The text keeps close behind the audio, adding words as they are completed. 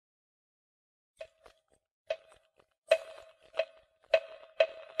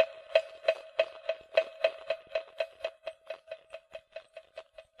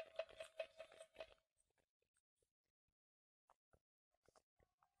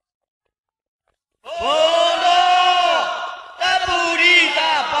ဘုံတော်တပ္ပုရိသ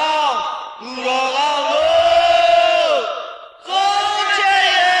ပေါင်းသူတော်ကောင်းတို့သုံးချက်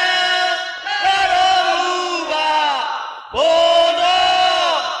ရန်ရတော်မူပါဘုံ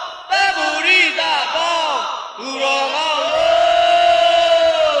တော်တပ္ပုရိသပေါင်းသူတော်ကောင်း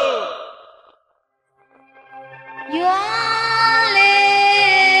တို့ရွာလေ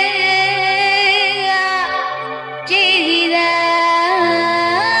ကြည်စီသာ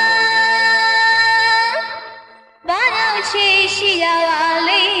ဘာလို့ချီရှိကြပါ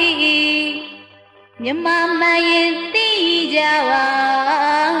လိမ့်မြမမှန်ရင်သိကြပါ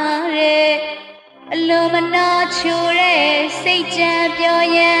တဲ့အလိုမနာချိုတဲ့စိတ်ကြံပြော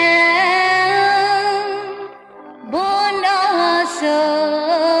ရင်ဘုန်းတော်ဆို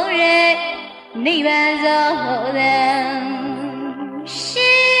တဲ့နိဗ္ဗာန်သောတဲ့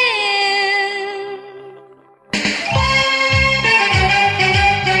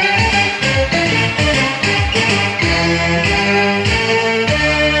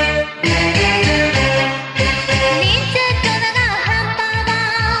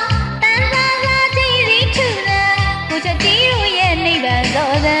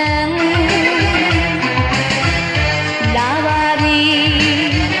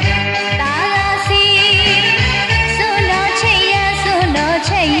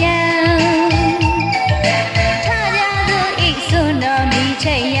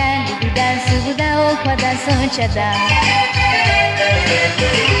ဆုံးချက်တာ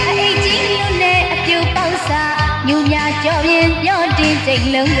အိတ်ကြီးလုံးနဲ့အပြူပေါက်စာညူညာကြော်ရင်ပြောတင်စိတ်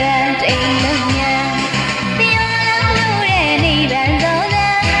လုံးကတိမ်လုံးညာတရားလို့တဲ့နိဗ္ဗာန်သောသာ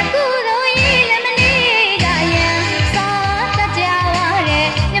ကုသိုလ်ရေးလည်းမနေကြရန်သာတကြပါတဲ့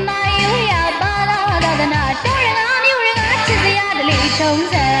မြမယူရပါသောသာသနာတော်ရငါမျိုးရငါချစ်စရာတလေးထုံး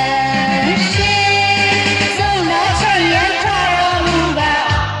စံ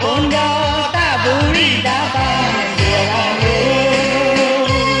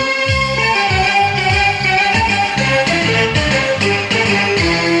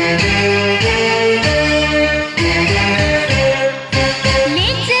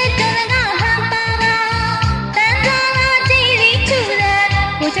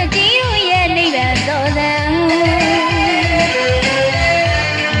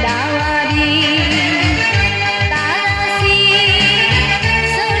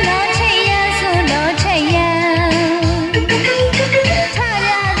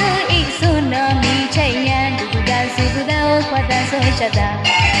ချက်တာ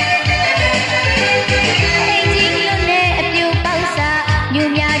အိမ်ကြီးလုံးနဲ့အပြူပေါက်စာညူ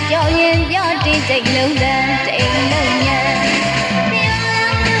များကြော်ရင်ပြောတင်စိတ်လုံးတန်းတိမ်လုံးညာတ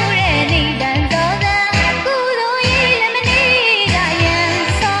ရားလို့တဲ့နိဗ္ဗာန်သောသာကုသိုလ်ရေးလည်းမနေကြရန်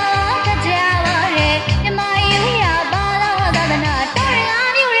သောတကြပါတဲ့မြမယူရပါသောသာသနာတော်ရငါ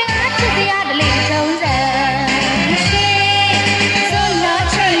မျိုးရငါချစ်စရာတလေးထုံးစံ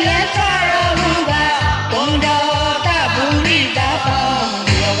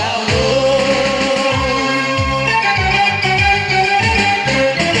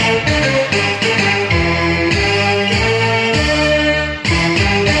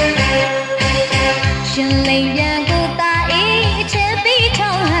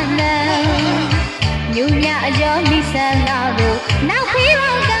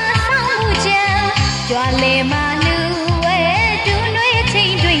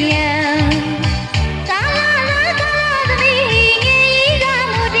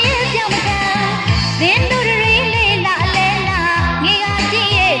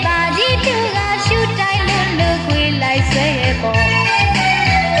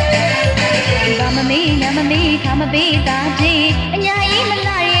မမေးခါမပေးတာပြေအညာကြီးမ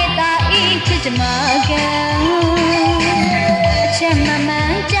လာရဲ့တာအေးချစ်ကြမှာကံအချက်မမှ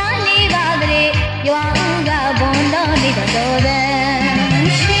န်ကြားနေပါတဲ့ရွာဦးကဘုံတော်နေတော်တဲ့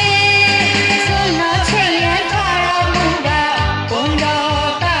ဆုံးမချင်ရထားတော်မူတာဘုံတော်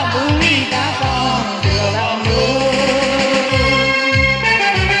တဘူရိတာပေါင်းတော်မူ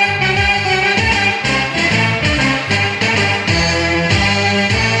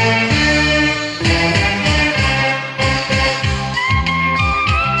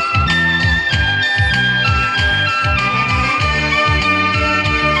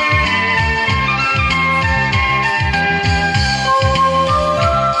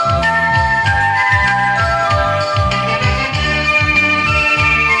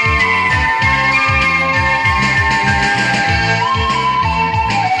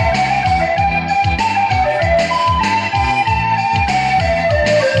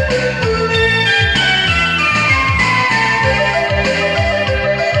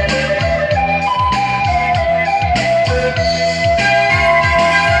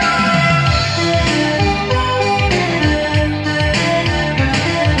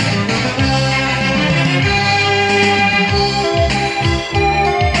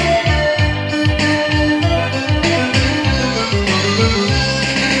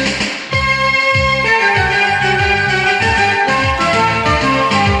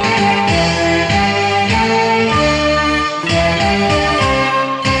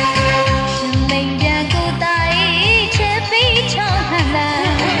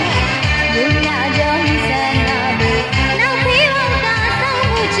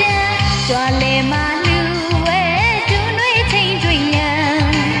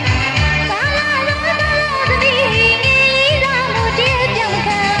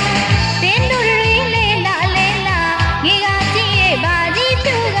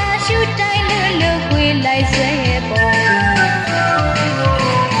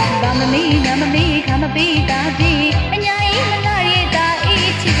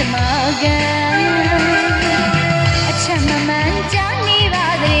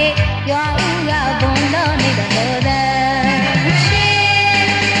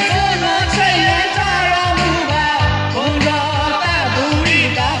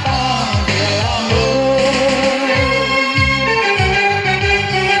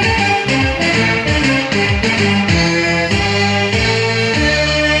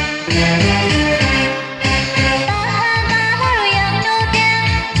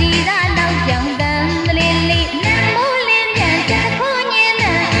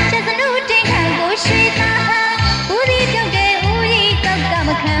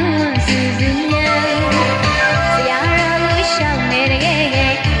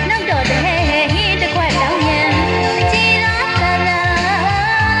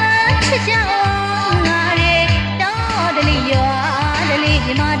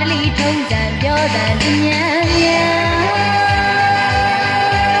ထုံးစံပြောတန်သူများ